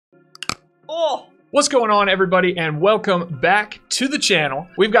Oh! What's going on, everybody, and welcome back to the channel.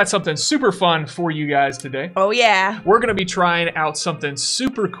 We've got something super fun for you guys today. Oh yeah. We're gonna be trying out something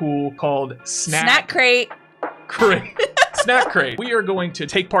super cool called Snack Crate. Snack Crate. We are going to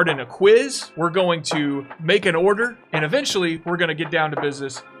take part in a quiz. We're going to make an order, and eventually we're gonna get down to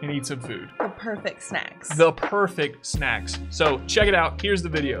business and eat some food. The perfect snacks. The perfect snacks. So check it out. Here's the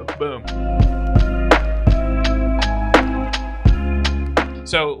video. Boom.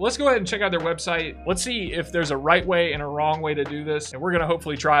 So let's go ahead and check out their website. Let's see if there's a right way and a wrong way to do this. And we're gonna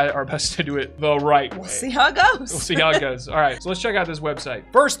hopefully try our best to do it the right way. We'll see how it goes. We'll see how it goes. All right, so let's check out this website.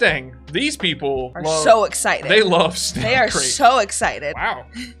 First thing, these people are so excited. They love Snack They are Crate. so excited. Wow.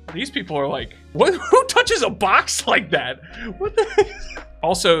 These people are like, what? Who touches a box like that? What the heck?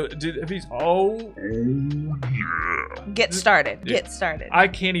 Also, oh yeah. Get started. Get started. I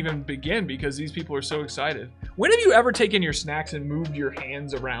can't even begin because these people are so excited. When have you ever taken your snacks and moved your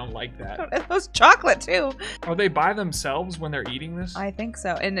hands around like that? It was chocolate too. Are they by themselves when they're eating this? I think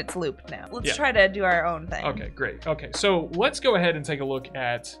so, and it's looped now. Let's try to do our own thing. Okay, great. Okay, so let's go ahead and take a look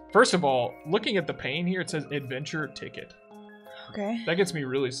at, first of all, looking at the pane here, it says adventure ticket. Okay. That gets me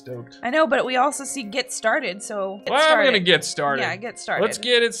really stoked. I know, but we also see get started, so I'm gonna get started. Yeah, get started. Let's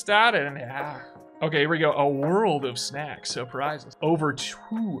get it started. Yeah. Okay, here we go. A world of snacks surprises. Over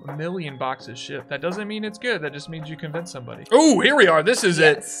 2 million boxes shipped. That doesn't mean it's good. That just means you convince somebody. Oh, here we are. This is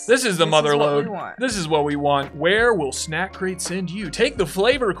it. This is the mother load. This is what we want. Where will Snack Crate send you? Take the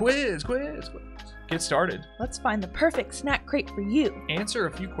flavor quiz. Get started. Let's find the perfect snack crate for you. Answer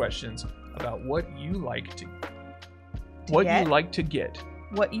a few questions about what you like to get.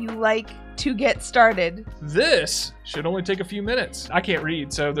 What you like to get started. This should only take a few minutes. I can't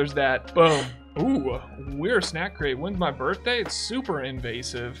read, so there's that. Boom. Ooh, we're a Snack Crate. When's my birthday? It's super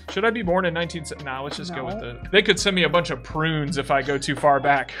invasive. Should I be born in 1970? Nah, let's just go with it. They could send me a bunch of prunes if I go too far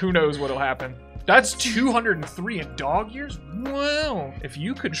back. Who knows what'll happen. That's 203 in dog years? Wow. If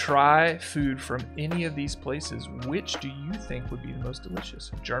you could try food from any of these places, which do you think would be the most delicious?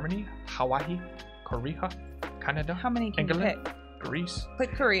 Germany, Hawaii, Korea, Canada, how many can England, you pick? Greece.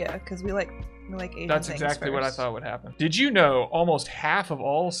 Click Korea, because we like Asian That's things exactly first. what I thought would happen. Did you know almost half of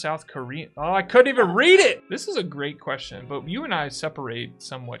all South Korean... Oh, I couldn't even read it! This is a great question, but you and I separate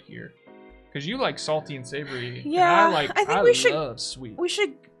somewhat here. Because you like salty and savory. Yeah, and I think we should... love sweet. We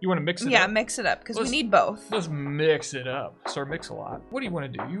should... You want to mix it up? Yeah, mix it up, because we need both. Let's mix it up. So mix a lot. What do you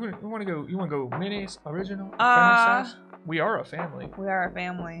want to do? You want to go mayonnaise, original, family sauce? We are a family. We are a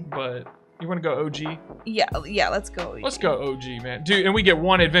family. But... You want to go OG? Yeah, let's go OG. Let's go OG, man. Dude, and we get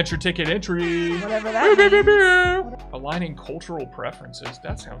 1 adventure ticket entry. Whatever that means. Aligning cultural preferences.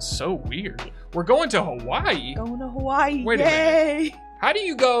 That sounds so weird. We're going to Hawaii. Going to Hawaii. Wait a minute. How do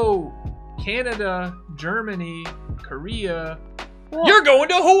you go Canada, Germany, Korea? Well, you're going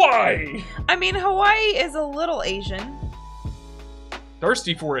to Hawaii. I mean, Hawaii is a little Asian.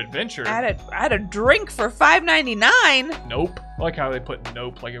 Thirsty for adventure. Add a drink for $5.99. Nope. I like how they put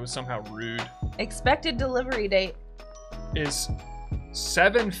nope, like it was somehow rude. Expected delivery date is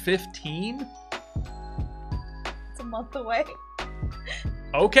 7/15. It's a month away.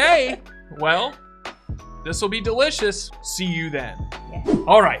 Okay. Well, this will be delicious. See you then. Yeah.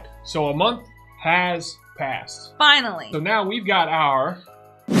 All right. So a month has passed. Finally. So now we've got our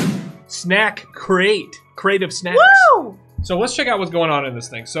snack crate of snacks. Woo! So let's check out what's going on in this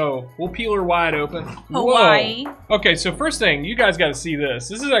thing. So we'll peel her wide open. Hawaii. Whoa. Okay, so first thing, you guys got to see this.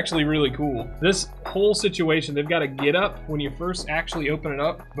 This is actually really cool. This whole situation, they've got a get up when you first actually open it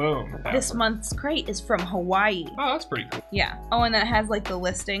up. Boom. This month's crate is from Hawaii. Oh, that's pretty cool. Yeah. Oh, and then it has like the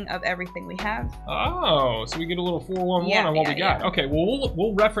listing of everything we have. Oh, so we get a little 411 on what we got. Yeah. Okay, well,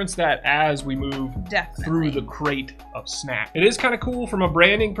 we'll reference that as we move through the crate of snack. It is kind of cool from a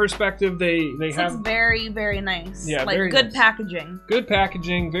branding perspective. They have very, very nice. Yeah, like very good nice. Packaging. Good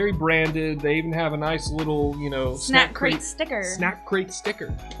packaging, very branded. They even have a nice little, you know, snack crate sticker. Snack crate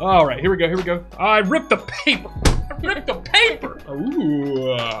sticker. All right, here we go. I ripped the paper.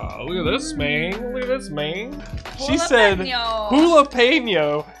 Ooh, look at this, man. She said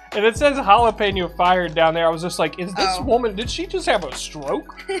jalapeno, and it says jalapeno fired down there. I was just like, is this woman, did she just have a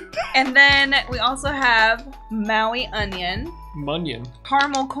stroke? And then we also have Maui onion.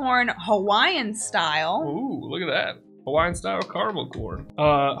 Caramel corn Hawaiian style. Ooh, look at that. Hawaiian style caramel corn.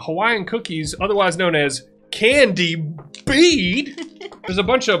 Hawaiian cookies, otherwise known as candy bead. There's a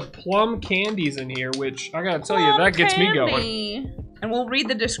bunch of plum candies in here, which I gotta tell you, that gets me going. And we'll read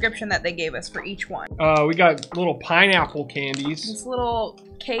the description that they gave us for each one. We got little pineapple candies. This little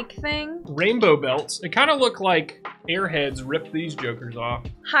cake thing. Rainbow belts. They kind of look like Airheads ripped these jokers off.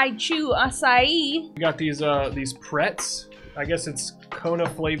 Haichu acai. We got these Pretz I guess it's Kona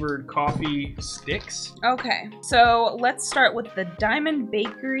flavored coffee sticks. Okay, so let's start with the Diamond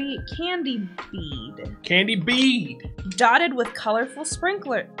Bakery Candy Bead. Candy bead! Dotted with colorful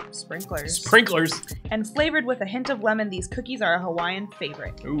sprinklers. And flavored with a hint of lemon, these cookies are a Hawaiian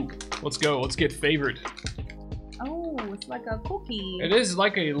favorite. Ooh, let's go. Let's get favored. Oh, it's like a cookie. It is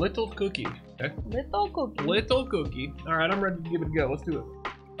like a little cookie. Okay. Little cookie. Little cookie. All right, I'm ready to give it a go. Let's do it.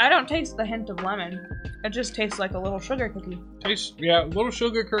 I don't taste the hint of lemon. It just tastes like a little sugar cookie. Little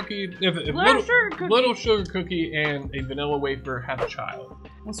sugar cookie. Little sugar cookie and a vanilla wafer have a child.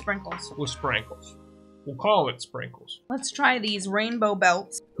 With sprinkles. With sprinkles. We'll call it sprinkles. Let's try these rainbow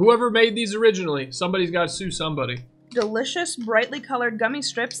belts. Whoever made these originally, somebody's got to sue somebody. Delicious, brightly colored gummy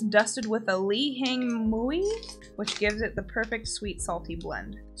strips dusted with a Lee Hing Mui, which gives it the perfect sweet salty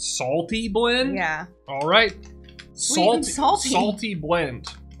blend. Salty blend? Yeah. All right. Sweet and salty. Salty blend.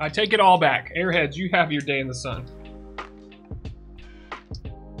 I take it all back. Airheads, you have your day in the sun.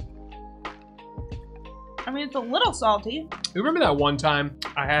 I mean, it's a little salty. You remember that one time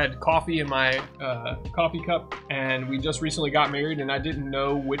I had coffee in my coffee cup, and we just recently got married, and I didn't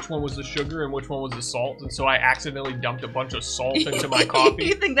know which one was the sugar and which one was the salt, and so I accidentally dumped a bunch of salt into my coffee.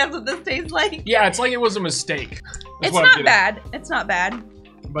 You think that's what this tastes like? Yeah, it's like it was a mistake. It's not bad. It's not bad.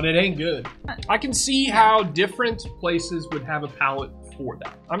 But it ain't good. I can see how different places would have a palate for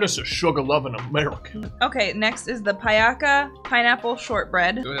that. I'm just a sugar-loving American. Okay, next is the Payaka Pineapple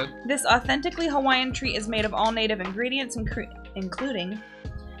Shortbread. Go ahead. This authentically Hawaiian treat is made of all native ingredients, including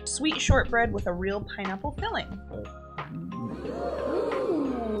sweet shortbread with a real pineapple filling.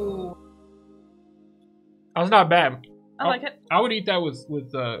 Ooh. That's not bad. I like it. I would eat that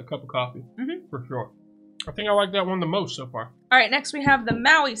with a cup of coffee, for sure. I think I like that one the most so far. All right, next we have the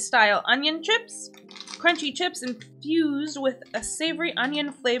Maui-style onion chips. Crunchy chips infused with a savory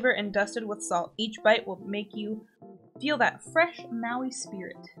onion flavor and dusted with salt. Each bite will make you feel that fresh Maui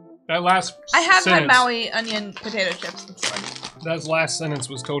spirit. That last I have had Maui onion potato chips before. That last sentence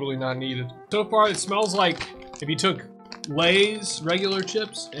was totally not needed. So far, it smells like if you took Lay's regular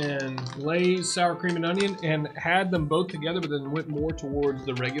chips and Lay's sour cream and onion and had them both together, but then went more towards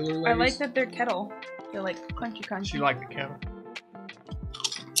the regular Lay's. I like that they're kettle. They're like crunchy. She liked the kettle.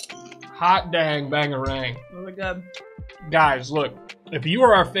 Hot dang bangarang. Really good. Guys, look. If you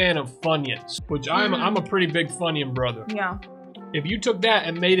are a fan of Funyuns, which I'm a pretty big Funyun brother. Yeah. If you took that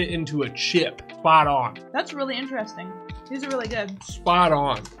and made it into a chip, spot on. That's really interesting. These are really good. Spot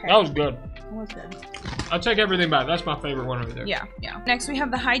on. Okay. That was good. That was good. I'll take everything back. That's my favorite one over there. Yeah. Next we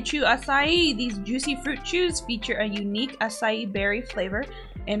have the Haichu Acai. These juicy fruit chews feature a unique acai berry flavor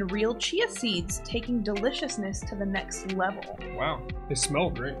and real chia seeds, taking deliciousness to the next level. Wow. They smell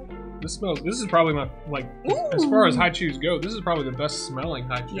great. This is probably my, as far as Haichus go, this is probably the best smelling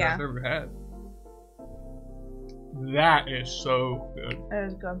Haichu I've ever had. That is so good. That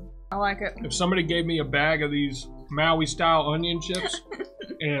is good. I like it. If somebody gave me a bag of these Maui-style onion chips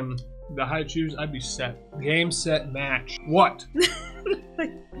and the Haichus, I'd be set. Game, set, match. What?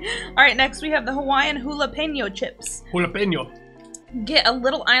 Alright, next we have the Hawaiian jalapeno chips. Jalapeno. Get a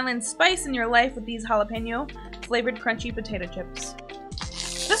little island spice in your life with these jalapeno flavored crunchy potato chips.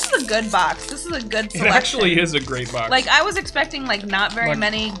 This is a good box. This is a good selection. It actually is a great box. Like, I was expecting, not very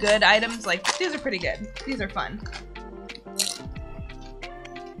many good items. These are pretty good. These are fun.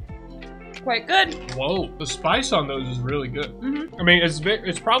 Quite good. Whoa, the spice on those is really good. I mean,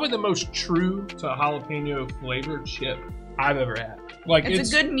 it's probably the most true to jalapeno flavored chip I've ever had.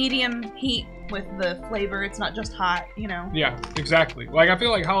 It's a good medium heat with the flavor. It's not just hot, you know. Yeah, exactly. I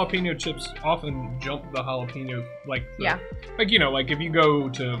feel like jalapeno chips often jump the jalapeno, if you go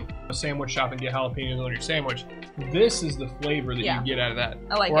to a sandwich shop and get jalapenos on your sandwich, this is the flavor that you get out of that.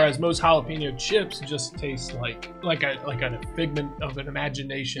 I like Whereas most jalapeno chips just taste like a figment of an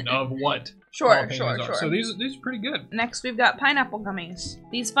imagination of what Sure. So these are pretty good. Next, we've got pineapple gummies.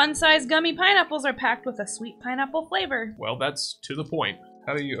 These fun-sized gummy pineapples are packed with a sweet pineapple flavor. Well, that's to the point.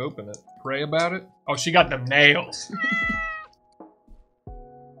 How do you open it? Pray about it? Oh, she got them nails.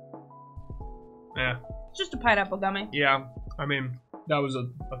 Yeah. It's just a pineapple gummy. Yeah. I mean, that was a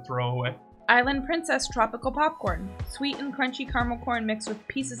throwaway. Island Princess Tropical Popcorn. Sweet and crunchy caramel corn mixed with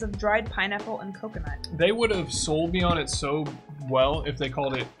pieces of dried pineapple and coconut. They would have sold me on it so well if they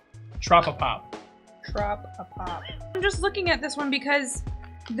called it Trop-a-Pop. Trop-a-Pop. I'm just looking at this one because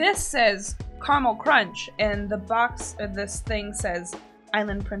this says caramel crunch and the box of this thing says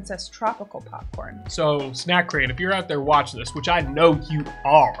Island Princess Tropical Popcorn. So, Snack Crate, if you're out there watching this, which I know you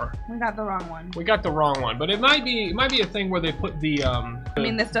are. We got the wrong one. We got the wrong one, but it might be a thing where they put the I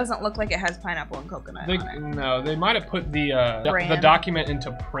mean, this doesn't look like it has pineapple and coconut on it. No, they might have put the document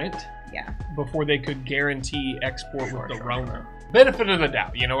into print Yeah. Before they could guarantee export with the Rona. Benefit of the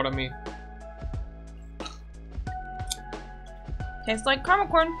doubt, you know what I mean? Tastes like caramel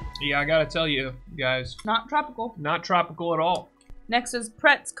corn. Yeah, I gotta tell you, guys. Not tropical. Not tropical at all. Next is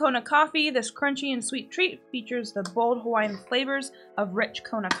Pret's Kona Coffee. This crunchy and sweet treat features the bold Hawaiian flavors of rich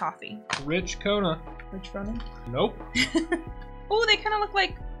Kona coffee. Rich Kona. Rich Ronin? Nope. Oh, they kind of look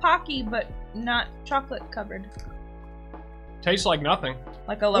like Pocky, but not chocolate covered. Tastes like nothing.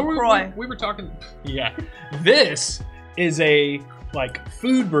 Like a LaCroix. We were talking. Yeah. This is a like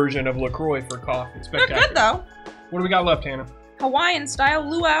food version of LaCroix for coffee. Spectacular. They're good though. What do we got left, Hannah? Hawaiian style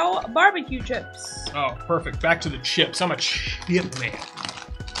luau barbecue chips. Oh, perfect. Back to the chips. I'm a chip man.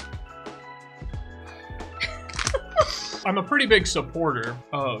 I'm a pretty big supporter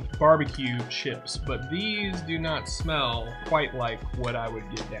of barbecue chips, but these do not smell quite like what I would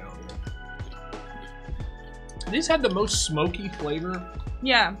get down with. These had the most smoky flavor.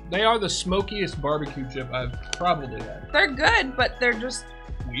 Yeah. They are the smokiest barbecue chip I've probably had. They're good, but they're just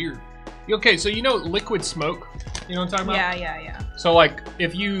weird. Okay, so you know liquid smoke? You know what I'm talking about? Yeah. So like,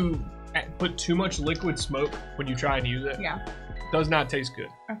 if you put too much liquid smoke when you try and use it, yeah, it does not taste good.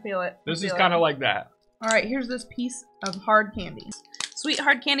 I feel it. This is kind of like that. All right, here's this piece of hard candies. Sweet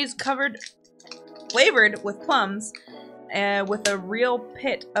hard candies flavored with plums, with a real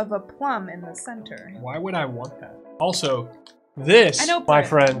pit of a plum in the center. Why would I want that? Also, this, my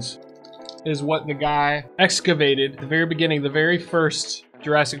friends, is what the guy excavated at the very beginning, the very first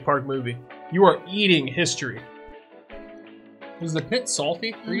Jurassic Park movie. You are eating history. Was the pit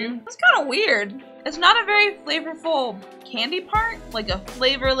salty for you? It's kind of weird. It's not a very flavorful candy part, like a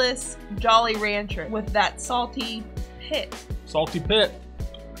flavorless Jolly Rancher with that salty pit. Salty pit.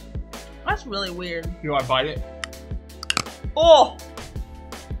 That's really weird. Do I bite it? Oh!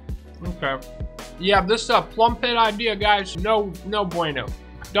 Okay. Yeah, this plum pit idea, guys, no bueno.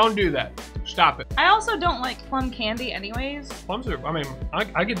 Don't do that. Stop it. I also don't like plum candy anyways. Plums are, I mean,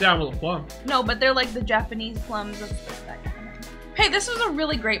 I get down with a plum. No, but they're like the Japanese plums. That kind of thing. Hey, this was a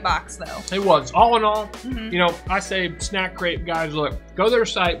really great box though. It was. All in all, you know, I say Snack Crate, guys, look, go to their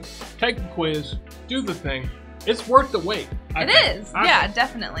site, take the quiz, do the thing. It's worth the wait. It is. Yeah,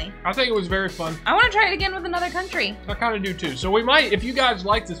 definitely. I think it was very fun. I want to try it again with another country. I kind of do too. So we might, if you guys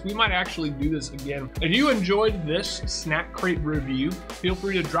like this, we might actually do this again. If you enjoyed this Snack Crate review, feel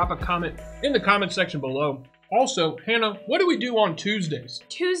free to drop a comment in the comment section below. Also, Hannah, what do we do on Tuesdays?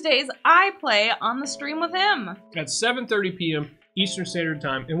 Tuesdays, I play on the stream with him. At 7:30 p.m. Eastern Standard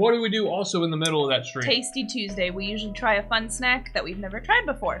Time. And what do we do also in the middle of that stream? Tasty Tuesday. We usually try a fun snack that we've never tried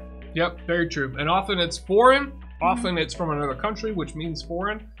before. Yep, very true. And often it's foreign. Often it's from another country, which means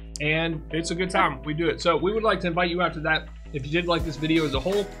foreign. And it's a good time. We do it. So we would like to invite you out to that. If you did like this video as a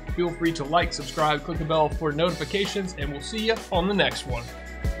whole, feel free to like, subscribe, click the bell for notifications, and we'll see you on the next one.